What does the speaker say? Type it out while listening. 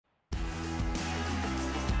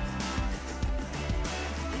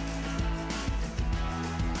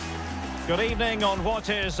Good evening on what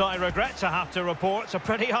is, I regret to have to report, a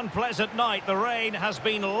pretty unpleasant night. The rain has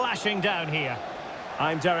been lashing down here.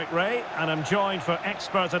 I'm Derek Ray, and I'm joined for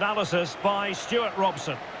expert analysis by Stuart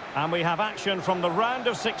Robson. And we have action from the round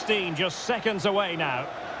of 16 just seconds away now.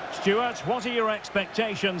 Stuart, what are your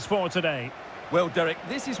expectations for today? Well, Derek,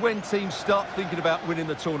 this is when teams start thinking about winning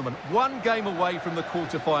the tournament. One game away from the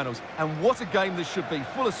quarter-finals. And what a game this should be,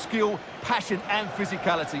 full of skill, passion and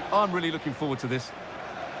physicality. I'm really looking forward to this.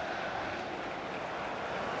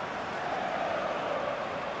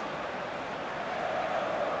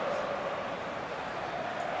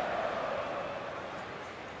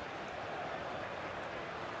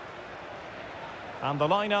 And the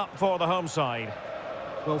lineup for the home side.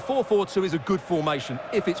 Well, 4-4-2 is a good formation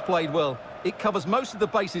if it's played well. It covers most of the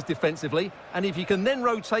bases defensively, and if you can then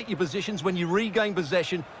rotate your positions when you regain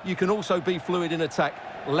possession, you can also be fluid in attack.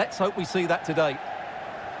 Let's hope we see that today.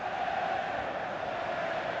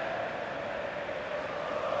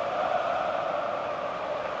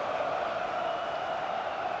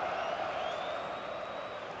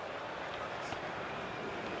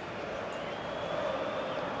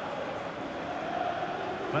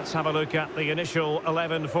 Let's have a look at the initial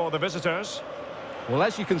 11 for the visitors. Well,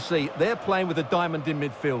 as you can see, they're playing with a diamond in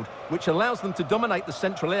midfield, which allows them to dominate the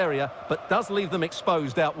central area, but does leave them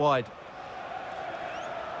exposed out wide.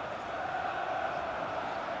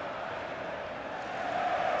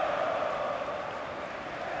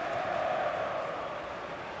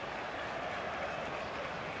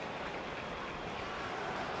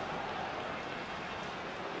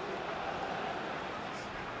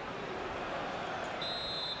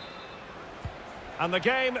 And the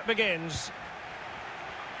game begins.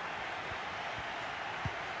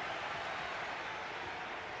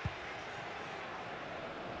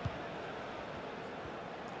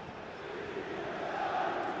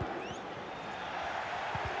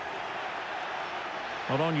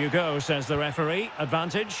 Well, on you go, says the referee.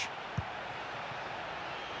 Advantage.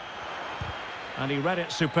 And he read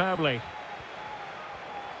it superbly.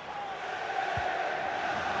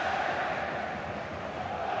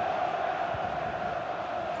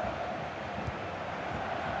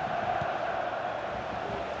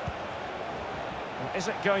 Is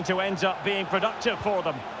it going to end up being productive for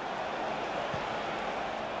them?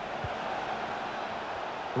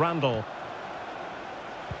 Randall.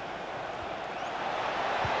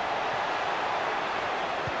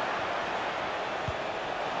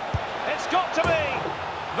 It's got to be!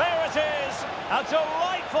 There it is! A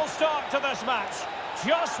delightful start to this match.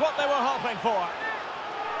 Just what they were hoping for.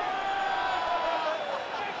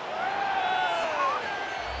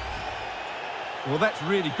 Well, that's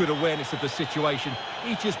really good awareness of the situation.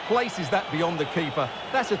 He just places that beyond the keeper.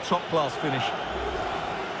 That's a top-class finish.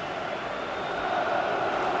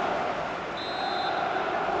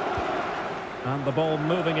 And the ball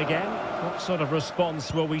moving again. What sort of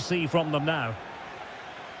response will we see from them now?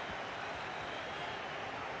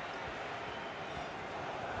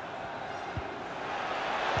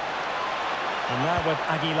 And now with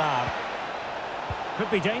Aguilar. Could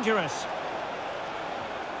be dangerous.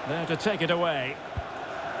 There to take it away.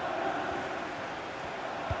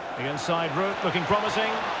 The inside route looking promising.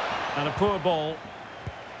 And a poor ball.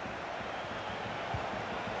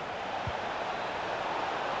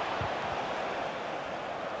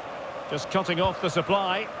 Just cutting off the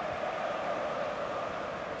supply.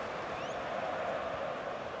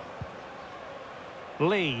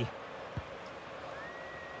 Lee.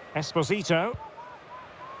 Esposito.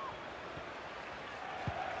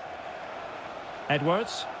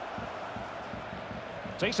 Edwards.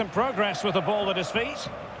 Decent progress with the ball at his feet.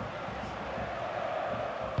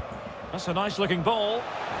 That's a nice-looking ball.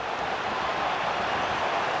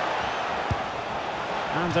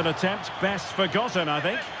 And an attempt best forgotten, I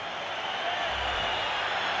think.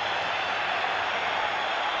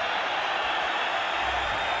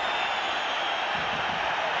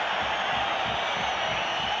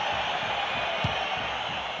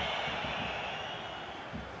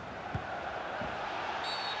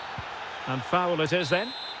 And foul it is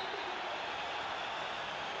then.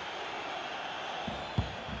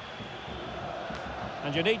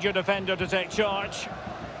 And you need your defender to take charge.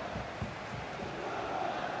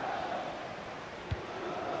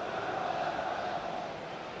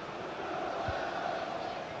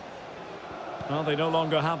 Well, they no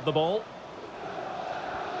longer have the ball.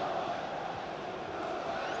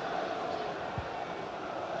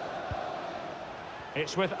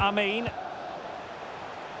 It's with Amin.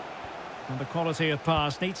 And the quality of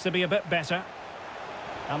pass needs to be a bit better.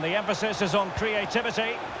 And the emphasis is on creativity.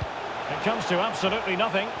 It comes to absolutely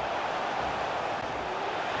nothing.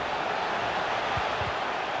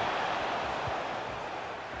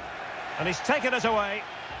 And he's taken it away.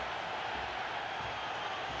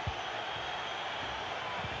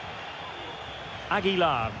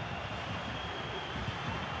 Aguilar.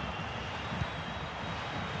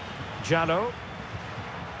 Jallo.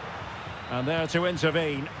 And there to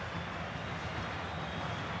intervene.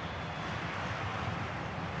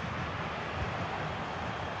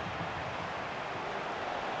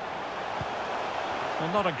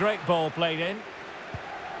 Well, not a great ball played in.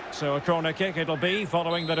 So a corner kick it'll be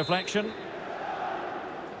following the deflection.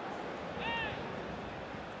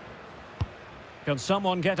 Can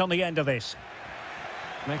someone get on the end of this?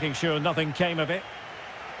 Making sure nothing came of it.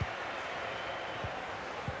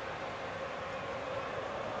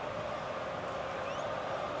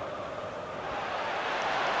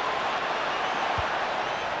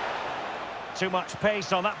 Too much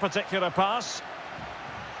pace on that particular pass.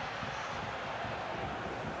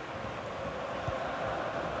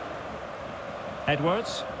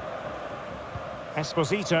 Edwards.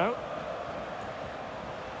 Esposito.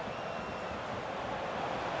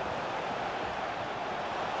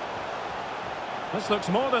 This looks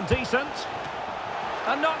more than decent.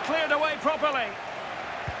 And not cleared away properly.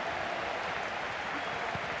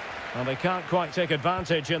 Well, they can't quite take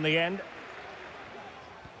advantage in the end.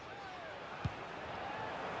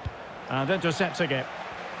 And intercepting it.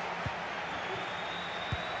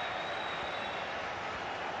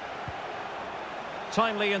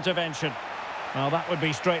 Timely intervention. Well, that would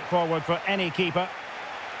be straightforward for any keeper.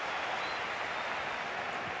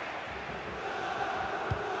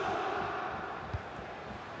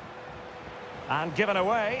 And given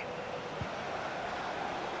away.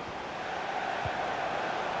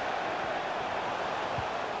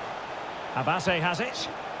 Abase has it.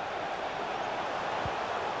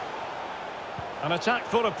 An attack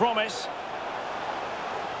full of promise.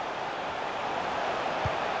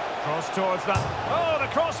 Cross towards that. Oh,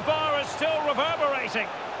 the crossbar is still reverberating.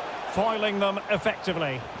 Foiling them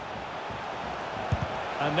effectively.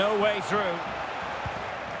 And no way through.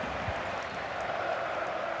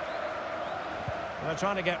 They're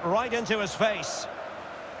trying to get right into his face.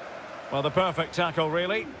 Well, the perfect tackle,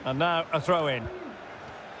 really. And now a throw-in.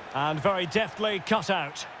 And very deftly cut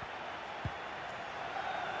out.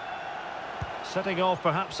 Setting off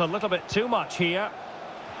perhaps a little bit too much here.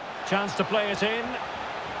 Chance to play it in.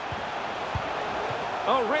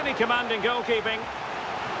 Oh, really commanding goalkeeping.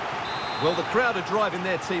 Well, the crowd are driving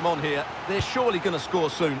their team on here. They're surely going to score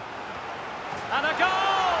soon. And a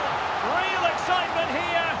goal! Real excitement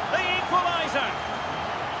here. The equaliser.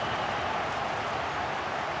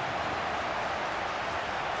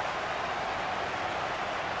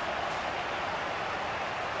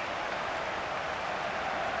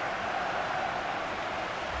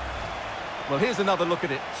 Well, here's another look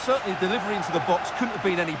at it. Certainly delivery into the box couldn't have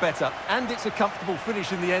been any better. And it's a comfortable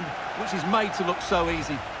finish in the end, which is made to look so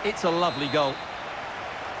easy. It's a lovely goal.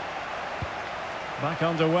 Back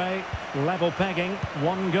underway. Level pegging.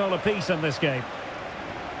 1 goal apiece in this game.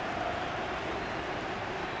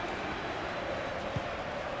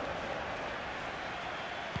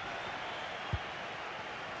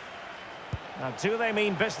 Now, do they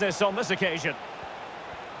mean business on this occasion?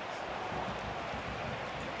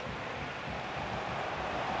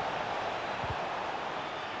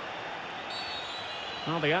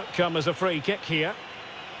 Well, the outcome is a free kick here.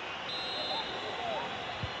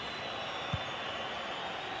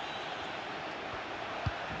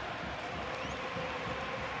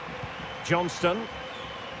 Johnston.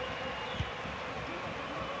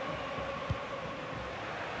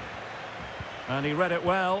 And he read it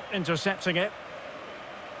well, intercepting it.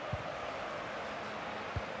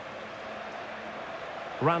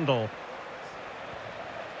 Randall.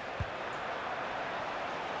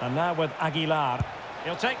 And now with Aguilar.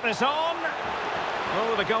 He'll take this on.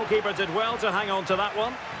 Oh, the goalkeeper did well to hang on to that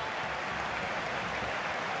one.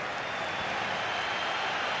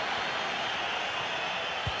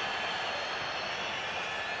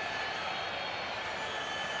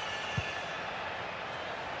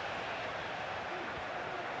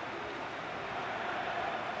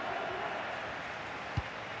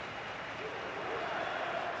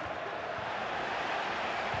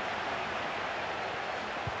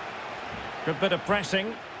 Good bit of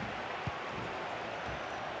pressing.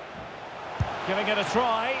 Giving it a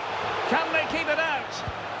try. Can they keep it out?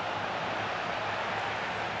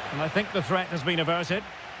 And I think the threat has been averted.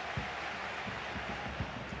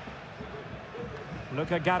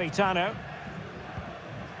 Look at Garitano.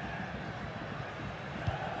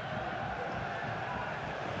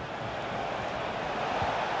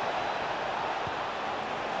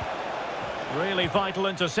 Really vital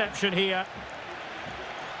interception here.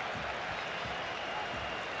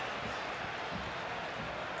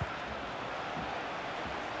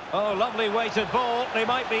 Oh, lovely weighted ball. They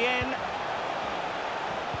might be in.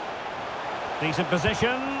 Decent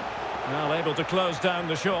position. Well, able to close down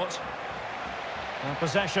the shot. And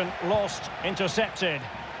possession lost, intercepted.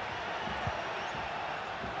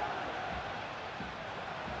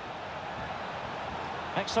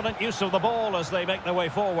 Excellent use of the ball as they make their way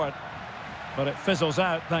forward. But it fizzles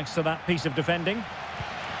out thanks to that piece of defending.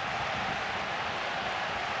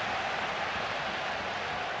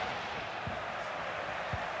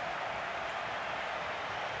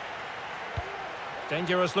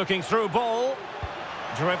 Dangerous looking through ball.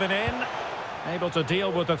 Driven in. Able to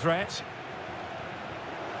deal with the threat.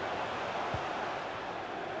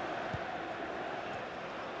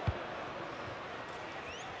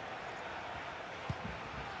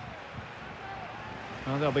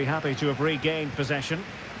 Well, they'll be happy to have regained possession.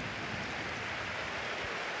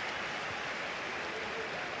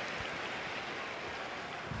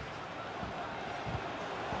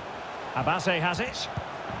 Abase has it.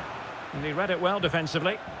 And he read it well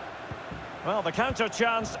defensively. Well, the counter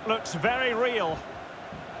chance looks very real.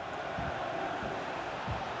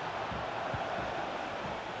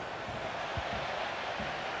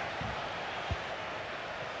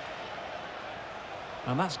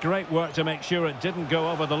 And that's great work to make sure it didn't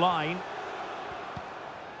go over the line.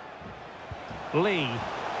 Lee.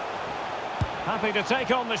 Happy to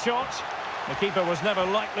take on the shot. The keeper was never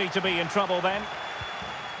likely to be in trouble then.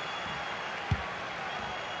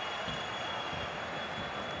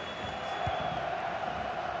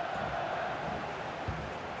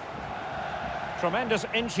 Tremendous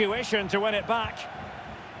intuition to win it back.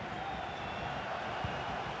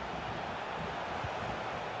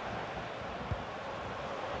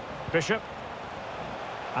 Bishop.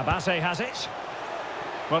 Abase has it.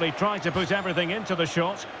 Well, he tried to put everything into the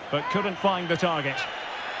shot, but couldn't find the target.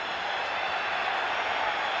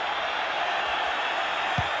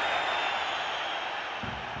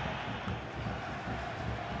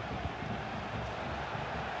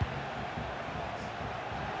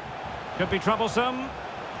 Could be troublesome.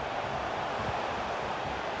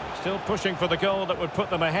 Still pushing for the goal that would put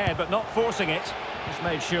them ahead, but not forcing it. Just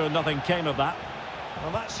made sure nothing came of that.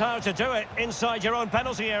 Well, that's how to do it inside your own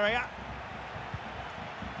penalty area.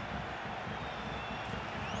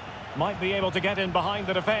 Might be able to get in behind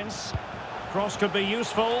the defence. Cross could be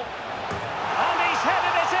useful. And he's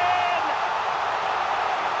headed it in!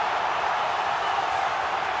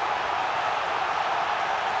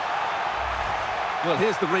 Well,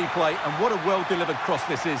 here's the replay, and what a well-delivered cross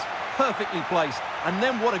this is. Perfectly placed, and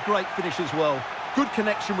then what a great finish as well. Good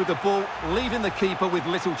connection with the ball, leaving the keeper with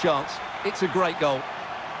little chance. It's a great goal.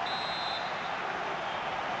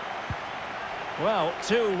 Well,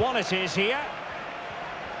 2-1 it is here.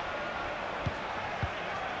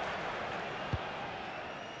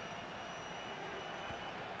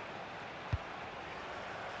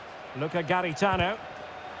 Luca Garitano.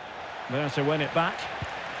 There to win it back.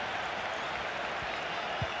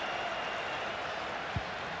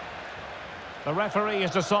 The referee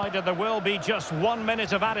has decided there will be just 1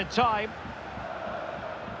 minute of added time.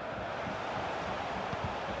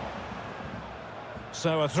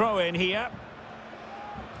 So a throw in here.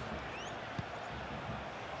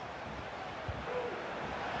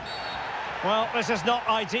 Well, this is not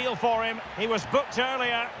ideal for him. He was booked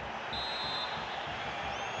earlier.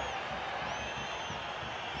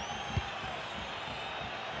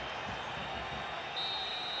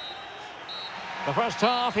 The first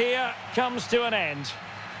half here comes to an end.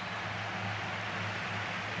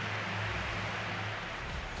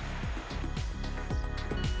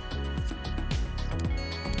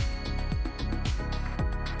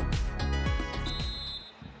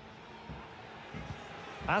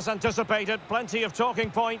 As anticipated, plenty of talking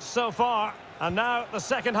points so far, and now the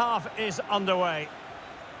second half is underway.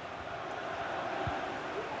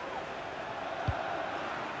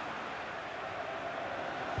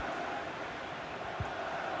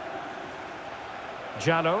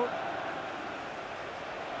 Jallo.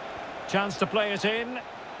 Chance to play it in.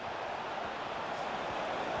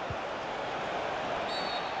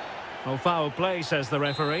 Oh, foul play, says the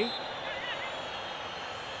referee.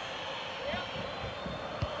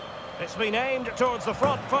 It's been aimed towards the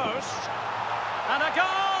front post. And a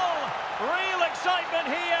goal! Real excitement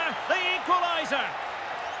here, the equaliser.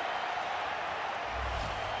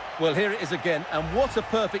 Well, here it is again, and what a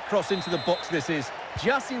perfect cross into the box this is.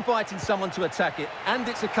 Just inviting someone to attack it, and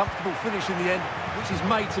it's a comfortable finish in the end, which is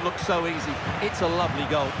made to look so easy. It's a lovely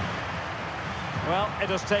goal. Well, it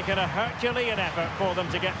has taken a Herculean effort for them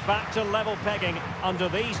to get back to level pegging under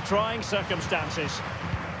these trying circumstances.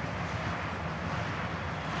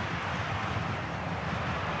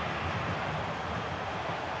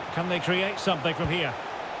 Can they create something from here?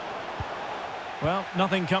 Well,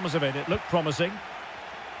 nothing comes of it. It looked promising.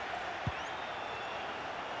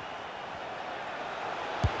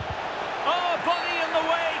 Oh, body in the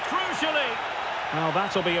way, crucially. Well,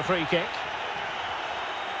 that'll be a free kick.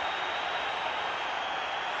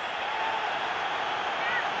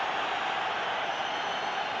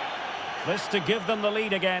 This to give them the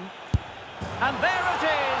lead again. And there it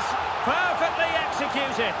is! Perfectly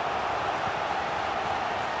executed.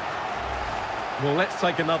 Well, let's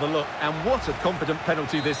take another look. And what a confident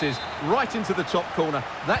penalty this is. Right into the top corner.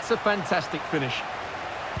 That's a fantastic finish.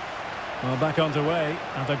 Well, back underway,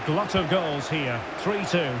 and a glut of goals here.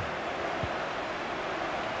 3-2.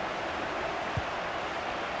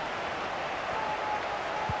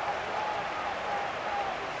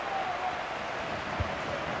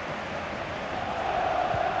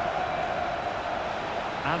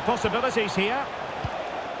 And possibilities here.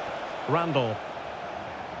 Randall.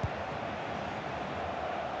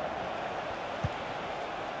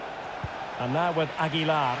 And now with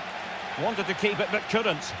Aguilar. Wanted to keep it but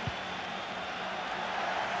couldn't.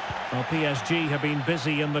 Well, PSG have been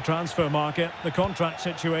busy in the transfer market. The contract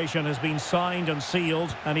situation has been signed and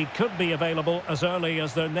sealed, and he could be available as early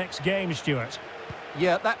as their next game, Stuart.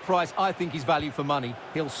 Yeah, that price I think is value for money.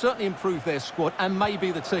 He'll certainly improve their squad and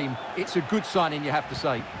maybe the team. It's a good signing, you have to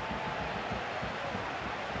say.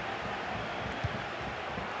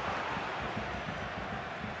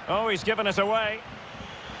 Oh, he's given us away.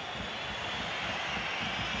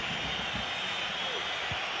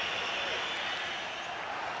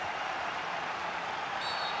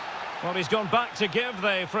 Well, he's gone back to give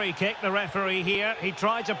the free kick, the referee here. He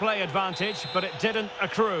tried to play advantage, but it didn't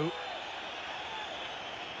accrue.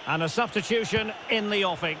 And a substitution in the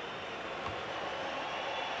offing.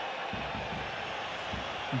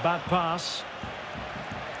 Bad pass.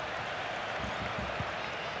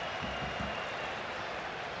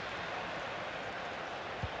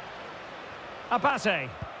 Abate.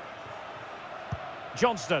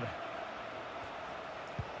 Johnston.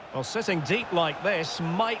 Well, sitting deep like this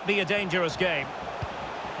might be a dangerous game.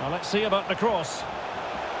 Well, let's see about the cross.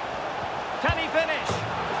 Can he finish?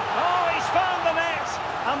 Oh, he's found the net!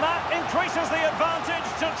 And that increases the advantage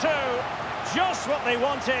to 2. Just what they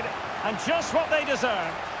wanted, and just what they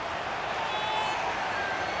deserve.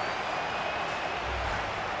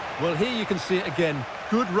 Well, here you can see it again.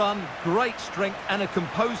 Good run, great strength, and a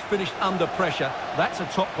composed finish under pressure. That's a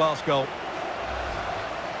top-class goal.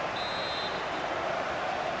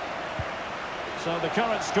 So the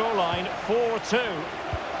current scoreline, 4-2.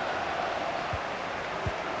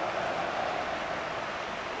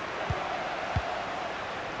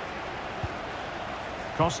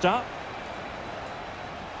 Costa.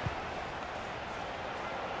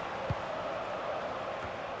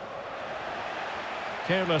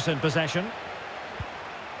 Careless in possession.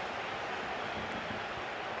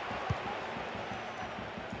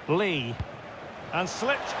 Lee. And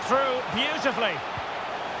slipped through beautifully.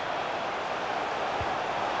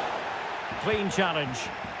 Clean challenge.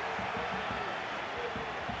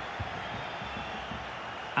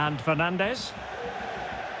 And Fernandez.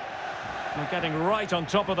 They're getting right on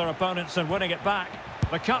top of their opponents and winning it back.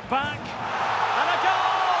 The cut back. And a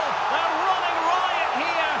goal! They're running riot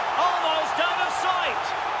here, almost out of sight.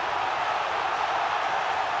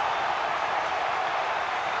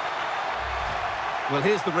 Well,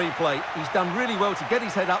 here's the replay. He's done really well to get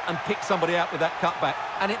his head up and pick somebody out with that cutback.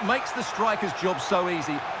 And it makes the striker's job so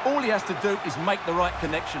easy. All he has to do is make the right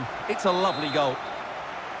connection. It's a lovely goal.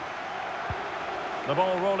 The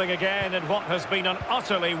ball rolling again in what has been an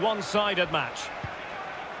utterly one-sided match.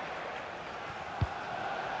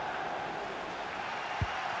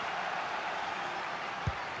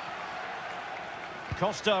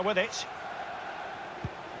 Costa with it.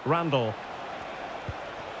 Randall.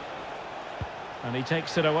 And he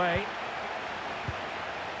takes it away.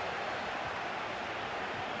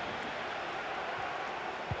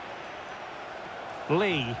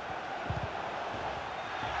 Lee.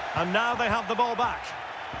 And now they have the ball back.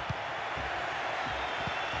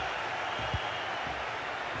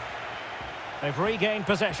 They've regained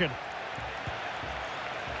possession.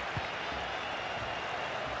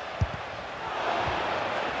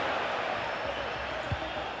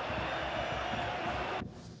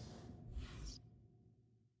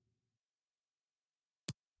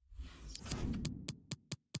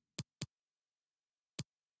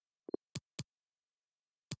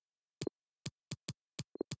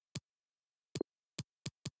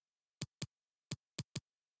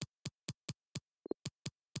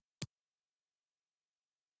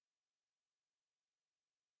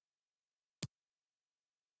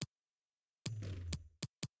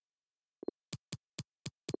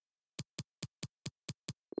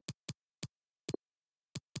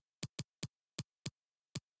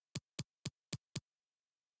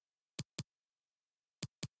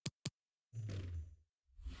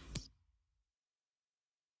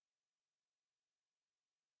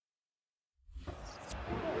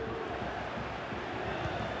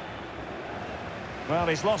 Well,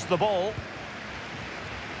 he's lost the ball.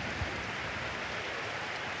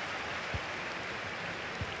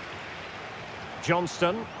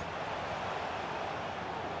 Johnston.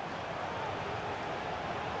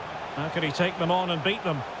 How can he take them on and beat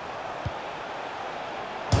them?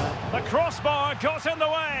 The crossbar got in the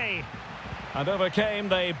way. And overcame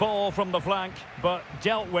the ball from the flank, but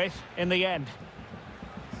dealt with in the end.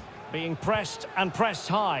 Being pressed and pressed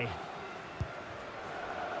high.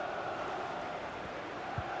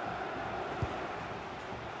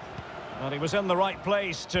 Well, he was in the right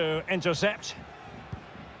place to intercept.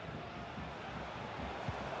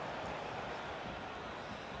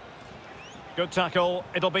 Good tackle,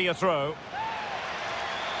 it'll be a throw.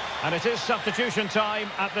 And it is substitution time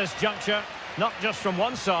at this juncture, not just from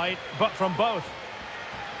one side, but from both.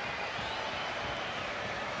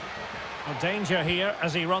 A danger here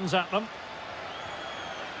as he runs at them.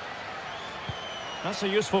 That's a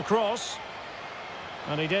useful cross.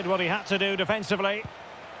 And he did what he had to do defensively.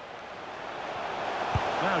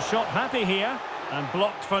 Now shot happy here, and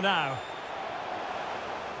blocked for now.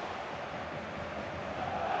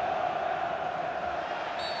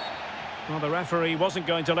 Well, the referee wasn't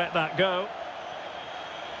going to let that go.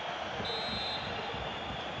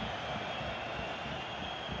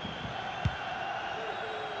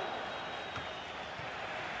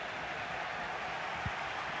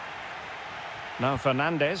 Now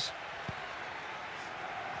Fernandez.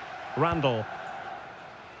 Randall.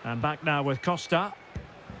 And back now with Costa.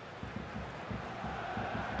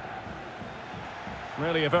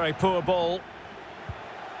 Really a very poor ball.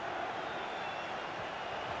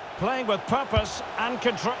 Playing with purpose and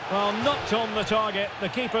control. Well, not on the target. The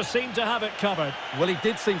keeper seemed to have it covered. Well, he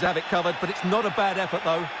did seem to have it covered, but it's not a bad effort,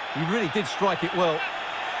 though. He really did strike it well.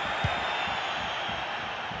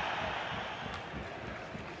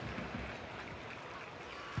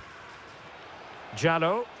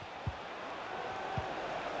 Jallo.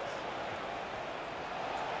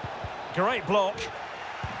 Great block.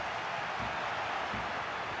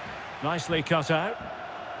 Nicely cut out.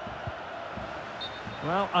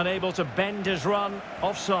 Well, unable to bend his run,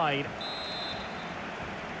 offside.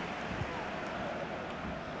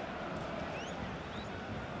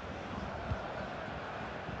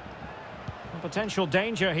 A potential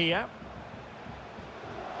danger here.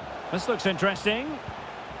 This looks interesting.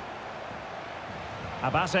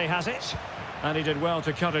 Abase has it, and he did well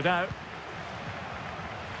to cut it out.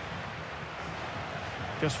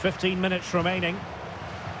 Just 15 minutes remaining.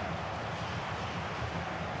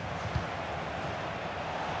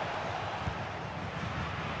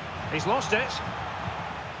 He's lost it.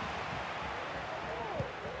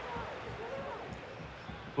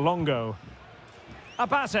 Longo.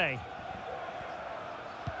 Abate.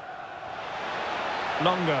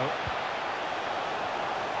 Longo.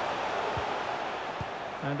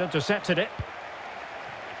 And intercepted it.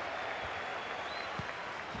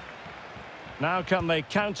 Now can they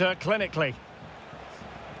counter clinically?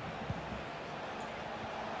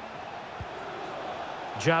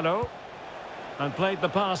 Jallo. And played the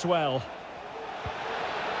pass well.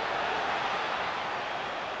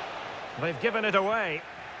 They've given it away.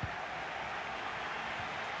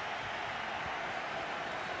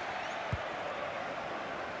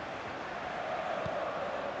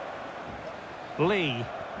 Lee.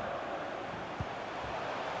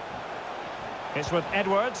 It's with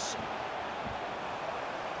Edwards.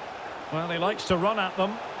 Well, he likes to run at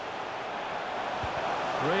them.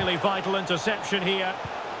 Really vital interception here.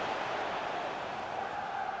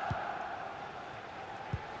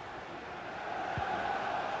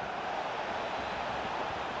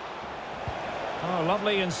 Oh,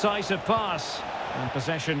 lovely incisive pass. And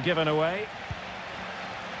possession given away.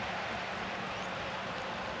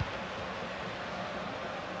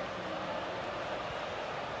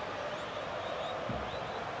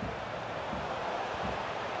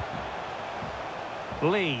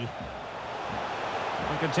 Lee.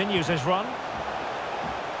 And continues his run.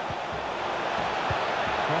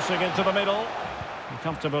 Crossing into the middle.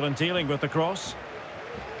 Comfortable in dealing with the cross.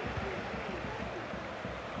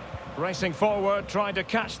 Racing forward, trying to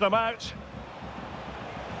catch them out.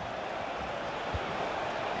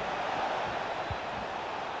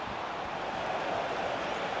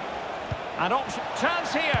 An option,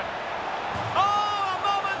 chance here. Oh, a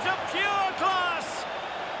moment of pure class.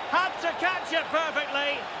 Had to catch it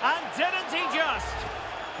perfectly, and didn't he just?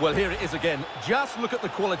 Well, here it is again. Just look at the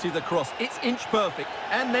quality of the cross. It's inch perfect.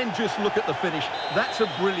 And then just look at the finish. That's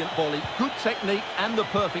a brilliant volley. Good technique and the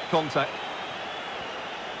perfect contact.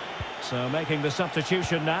 So making the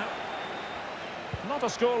substitution now. Not a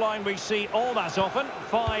scoreline we see all that often.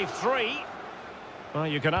 5-3. Well,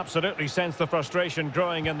 you can absolutely sense the frustration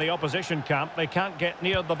growing in the opposition camp. They can't get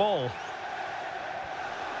near the ball.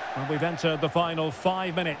 Well, we've entered the final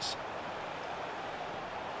 5 minutes.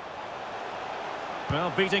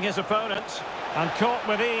 Well, beating his opponent and caught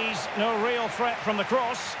with ease. No real threat from the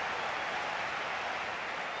cross.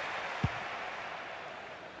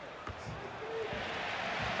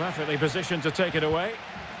 Perfectly positioned to take it away.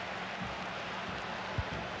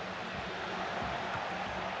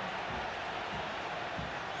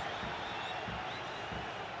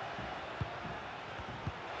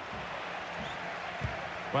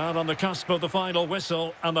 Well, on the cusp of the final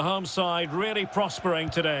whistle, and the home side really prospering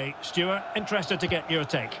today. Stuart, interested to get your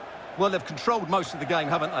take. Well, they've controlled most of the game,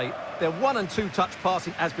 haven't they? Their 1- and 2-touch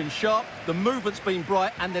passing has been sharp, the movement's been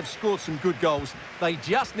bright, and they've scored some good goals. They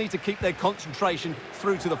just need to keep their concentration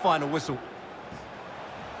through to the final whistle.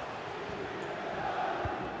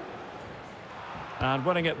 And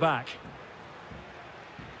winning it back.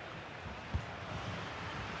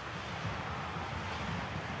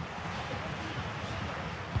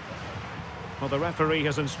 Well, the referee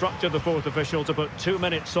has instructed the fourth official to put 2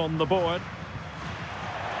 minutes on the board.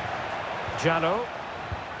 Jano.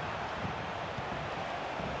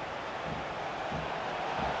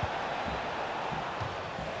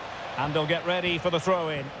 And they'll get ready for the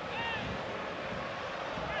throw-in.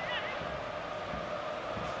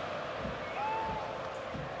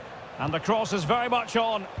 And the cross is very much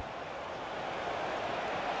on.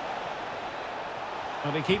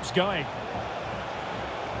 And he keeps going.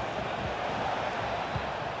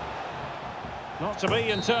 Not to be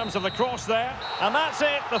in terms of the cross there. And that's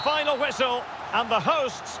it, the final whistle. And the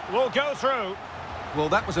hosts will go through. Well,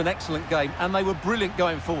 that was an excellent game, and they were brilliant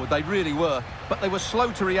going forward. They really were. But they were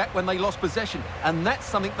slow to react when they lost possession. And that's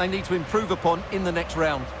something they need to improve upon in the next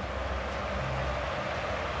round.